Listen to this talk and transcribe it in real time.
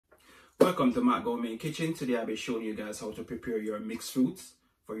Welcome to Matt Gourmet Kitchen. Today I'll be showing you guys how to prepare your mixed fruits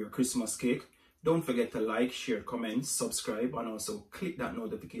for your Christmas cake. Don't forget to like, share, comment, subscribe, and also click that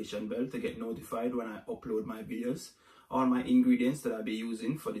notification bell to get notified when I upload my videos. All my ingredients that I'll be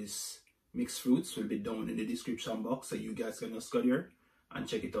using for this mixed fruits will be down in the description box, so you guys can just go there and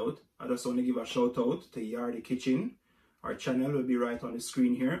check it out. I just want to give a shout out to Yardie Kitchen. Our channel will be right on the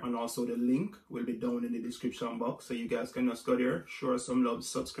screen here, and also the link will be down in the description box, so you guys can just go there, show her some love,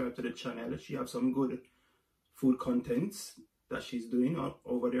 subscribe to the channel. She has some good food contents that she's doing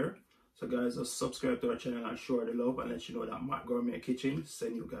over there. So guys, just subscribe to our channel and show her the love, and let you know that Matt Gourmet Kitchen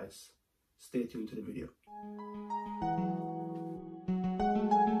send you guys. Stay tuned to the video.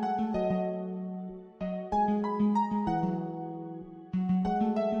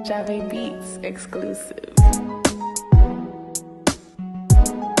 Jave Beats exclusive.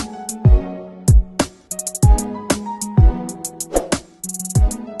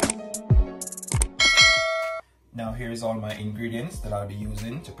 Now here's all my ingredients that I'll be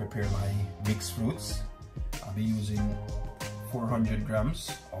using to prepare my mixed fruits. I'll be using 400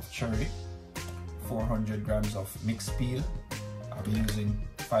 grams of cherry, 400 grams of mixed peel. I'll be using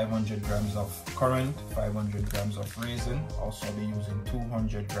 500 grams of currant, 500 grams of raisin. Also I'll be using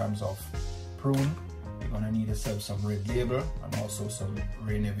 200 grams of prune. You're gonna need yourself some red label and also some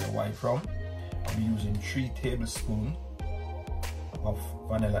Wray white rum. I'll be using 3 tablespoons of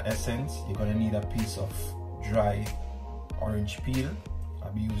vanilla essence. You're gonna need a piece of dry orange peel.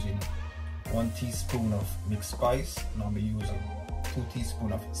 I'll be using 1 teaspoon of mixed spice, and I'll be using 2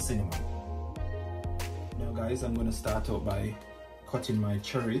 teaspoons of cinnamon. Now guys, I'm going to start out by cutting my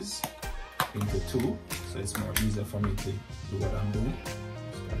cherries into 2, so it's more easier for me to do what I'm doing.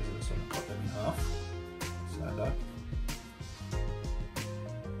 So guys, I'm just going to cut them in half, just like that.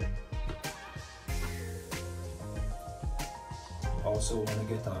 Also want to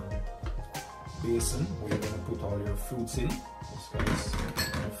get a basin where you're going to put all your fruits in. This guys,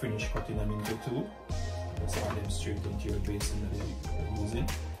 I'm going to finish cutting them into 2. Just add them straight into your basin that you're using.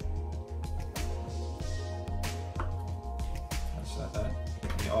 Just like that.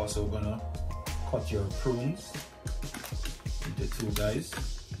 You're also going to cut your prunes into 2 guys.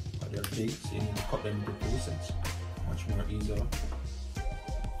 They're big, so you need to cut them into 2, so it's much more easier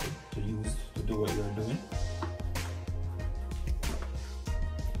to use to do what you're doing.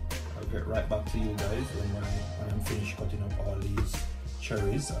 Get right back to you guys when I'm finished cutting up all these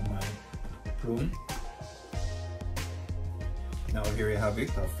cherries and my prune. Now here you have it.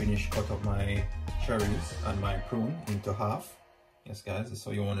 I've finished cut up my cherries and my prune into half. Yes guys, that's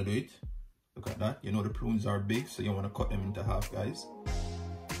how you want to do it. Look at that. You know the prunes are big, so you want to cut them into half, guys.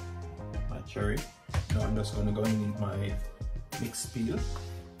 My cherry. Now I'm just going to go in with my mixed peel.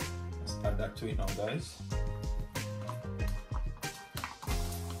 Let's add that to it now, guys.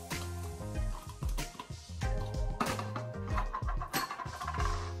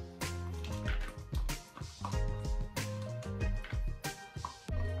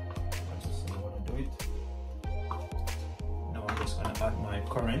 Add my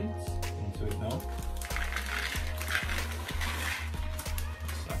currants into it now.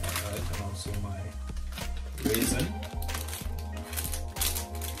 And also my raisin.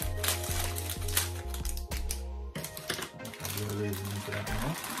 Add the raisin into that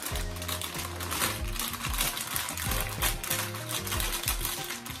now.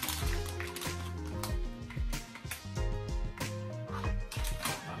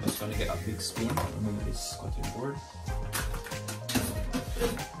 I'm just going to get a big spoon. Remove this cutting board.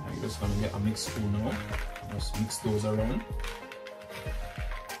 I'm just going to get a mixed spoon now. Just mix those around.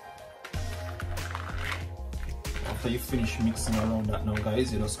 After you finish mixing around that now,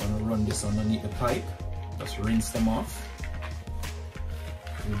 guys, you're just going to run this underneath the pipe. Just rinse them off.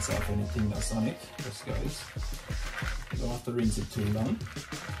 Rinse off anything that's on it. Yes, guys. You don't have to rinse it too long.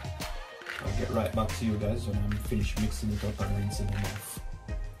 I'll get right back to you guys when I'm finished mixing it up and rinsing them off.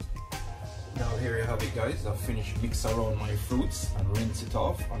 Now here you have it, guys. I've finished mix around my fruits and rinse it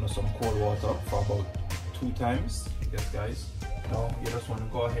off under some cold water for about 2 times. Yes guys. Now you just want to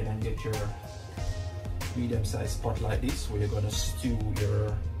go ahead and get your medium-sized pot like this where you're going to stew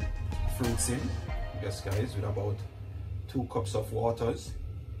your fruits in. Yes guys, with about 2 cups of waters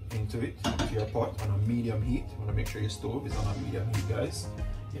into it, into your pot on a medium heat. You want to make sure your stove is on a medium heat, guys.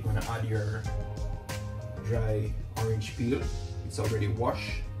 You're going to add your dry orange peel. It's already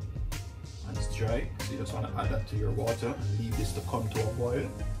washed. It's dry, so you just want to add that to your water and leave this to come to a boil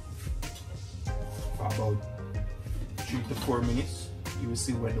for about 3 to 4 minutes. You will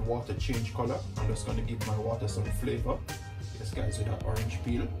see when the water change color. I'm just going to give my water some flavor. Yes guys, with that orange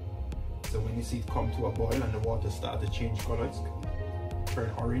peel. So when you see it come to a boil and the water start to change colors,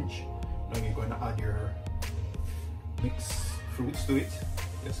 turn orange, Now you're gonna add your mixed fruits to it.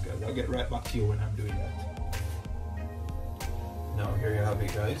 Yes guys, I'll get right back to you when I'm doing that. Now here you have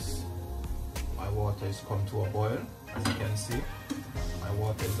it guys. My water has come to a boil. As you can see, my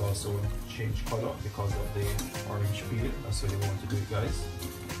water is also changed color because of the orange peel. That's what you want to do it guys.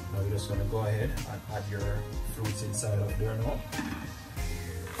 Now you're just gonna go ahead and add your fruits inside of there now.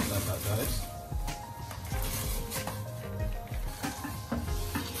 Like that guys.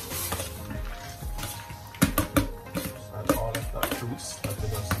 That we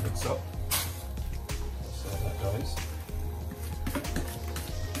just mix up. Just like that guys.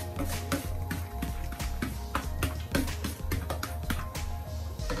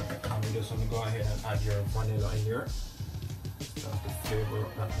 And we just want to go ahead and add your vanilla in here. Start to flavor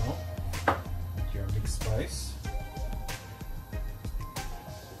up that now. With your mixed spice.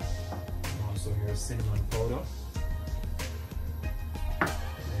 And also your cinnamon powder.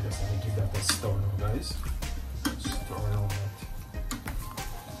 And just want to give that a stir now guys. Stir around that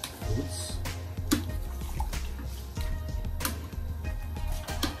fruits.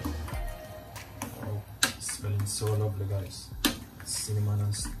 Oh, smelling so lovely guys. Cinnamon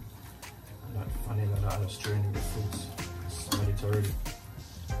and that vanilla that I was stirring with the fruits. Smell it already.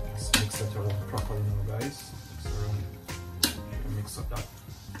 Let's mix it around properly now guys. Mix up that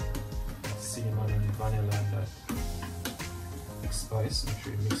cinnamon and vanilla and that spice. Make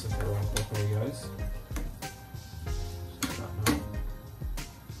sure you mix it around properly guys.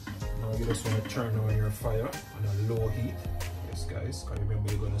 You just want to turn on your fire on a low heat. Yes guys, because remember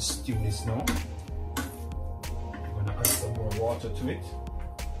you're going to stew this now. You're going to add some more water to it.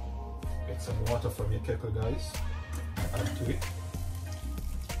 Get some water from your kettle guys. Add to it.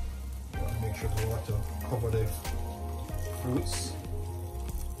 You want to make sure the water cover the fruits.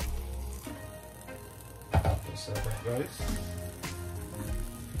 Just like that guys.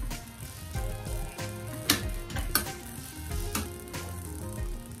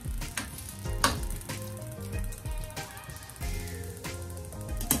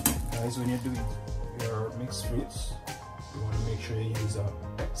 Guys, when you're doing your mixed fruits, you want to make sure you use a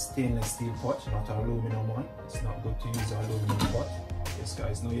stainless steel pot, not an aluminum one. It's not good to use an aluminum pot. Yes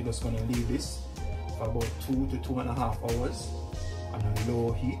guys, now you're just going to leave this for about 2 to 2.5 hours on a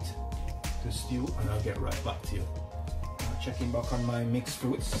low heat to stew, and I'll get right back to you. Now checking back on my mixed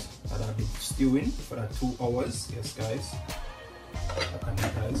fruits that I've been stewing for that 2 hours. Yes guys, look at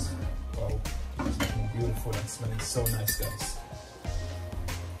that guys. Wow, it's looking beautiful and smelling so nice guys.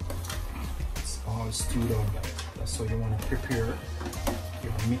 All stewed on guys. That's how you want to prepare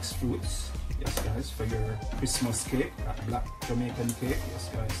your mixed fruits. Yes guys, for your Christmas cake, that black Jamaican cake. Yes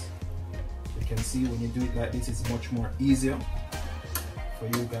guys, you can see when you do it like this, it's much more easier for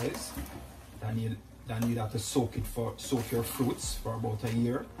you guys than you'd have to soak your fruits for about a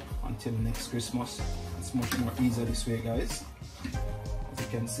year until next Christmas. It's much more easier this way guys. As you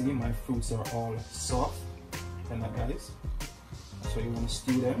can see, my fruits are all soft and that guys. So you want to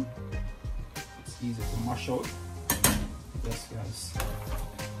stew them. Easy to mash out. Yes guys,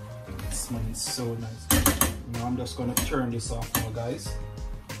 it's smelling so nice. Now I'm just going to turn this off now guys.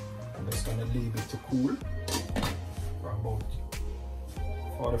 I'm just going to leave it to cool for about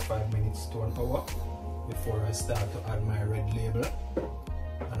 45 minutes to an hour before I start to add my red label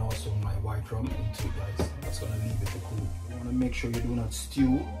and also my white rum into it guys. I'm just going to leave it to cool. You want to make sure you do not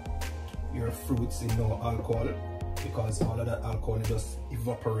stew your fruits in no alcohol, because all of that alcohol will just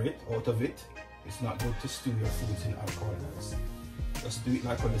evaporate out of it. It's not good to stew your fruits in alcohol guys. Just do it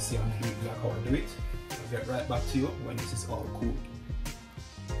like what you see and do it like how I do it. I'll get right back to you when this is all cool.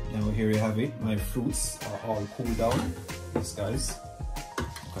 Now here you have it. My fruits are all cooled down. Yes guys,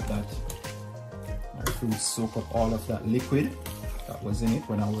 look at that. My fruits soak up all of that liquid that was in it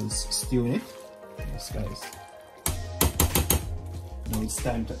when I was stewing it. Yes guys. Now it's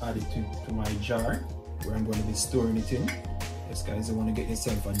time to add it to my jar where I'm going to be storing it in. Yes guys, you want to get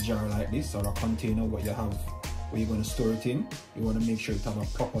yourself a jar like this or a container where you're going to store it in. You want to make sure it have a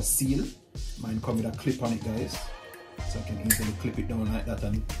proper seal. Mine come with a clip on it guys, so I can easily clip it down like that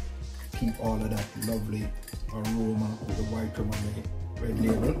and keep all of that lovely aroma with the white rum and the red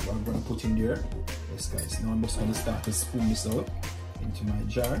label what I'm going to put in there. Yes guys, now I'm just going to start to spoon this out into my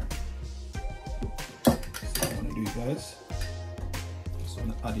jar. So I want to do it guys. Just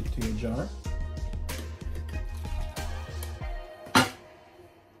want to add it to your jar.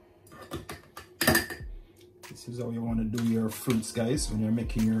 This is how you want to do your fruits guys when you're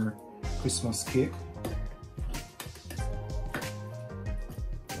making your Christmas cake.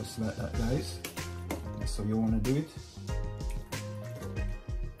 Just like that guys. That's how you want to do it.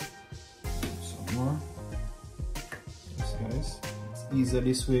 Some more. Yes guys. It's easier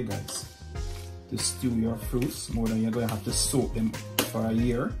this way guys. to stew your fruits more than you're going to have to soak them for a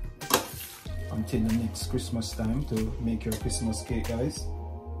year until the next Christmas time to make your Christmas cake, guys.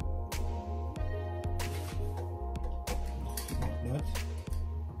 Like that.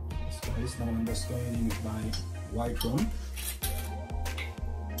 Yes, guys, now I'm just going in with my white rum.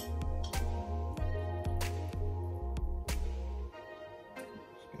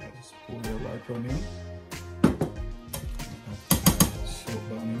 Just pour your white rum in. Soak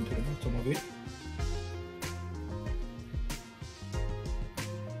down into the bottom of it.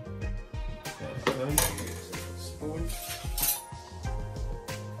 Spoon.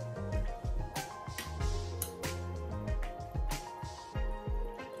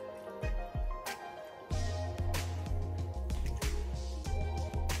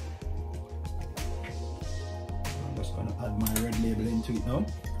 I'm just going to add my red label into it now.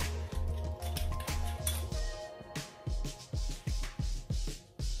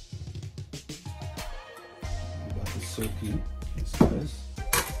 We got the soaking. Yes, guys.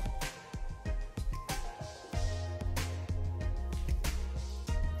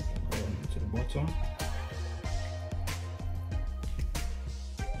 Bottom.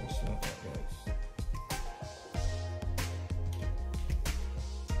 Just like that, guys.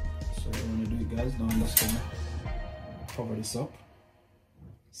 So we're gonna do it, guys. Now I'm just gonna cover this up,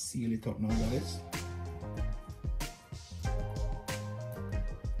 seal it up now, guys.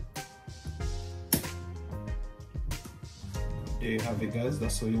 There you have it, guys.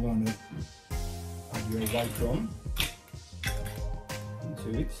 That's how you want to add your white rum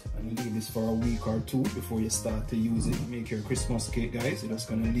into it, and leave this for a week or two before you start to use it. Make your Christmas cake, guys. You're just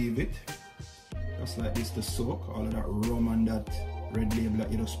gonna leave it just like this to soak all of that rum and that red label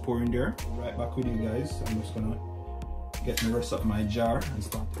that you just pour in there. Right back with you, guys. I'm just gonna get the rest of my jar and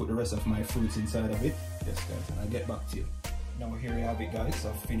start put the rest of my fruits inside of it. Yes, guys, and I'll get back to you. Now here you have it, guys.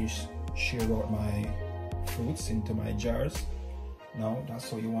 I've finished share out my fruits into my jars. Now that's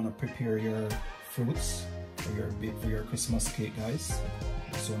how you want to prepare your fruits for your Christmas cake, guys.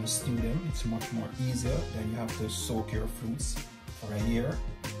 So when you stew them, it's much more easier than you have to soak your fruits for a year.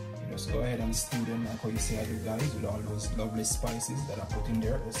 You just go ahead and stew them like how you see I do, guys, with all those lovely spices that I put in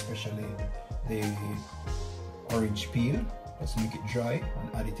there, especially the orange peel. Just make it dry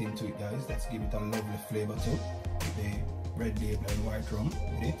and add it into it, guys. Let's give it a lovely flavor too, with the red label and white rum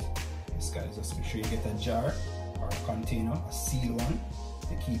with it. Yes, guys, just make sure you get a jar or a container, a sealed one,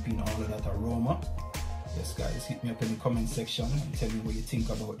 to keep in all of that aroma. Yes, guys, hit me up in the comment section and tell me what you think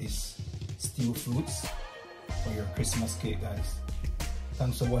about this stewed fruits for your Christmas cake, guys.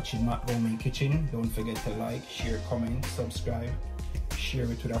 Thanks for watching Matt Gourmet Kitchen. Don't forget to like, share, comment, subscribe, share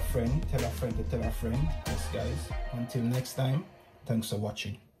it with a friend, tell a friend to tell a friend. Yes, guys, until next time, thanks for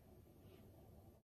watching.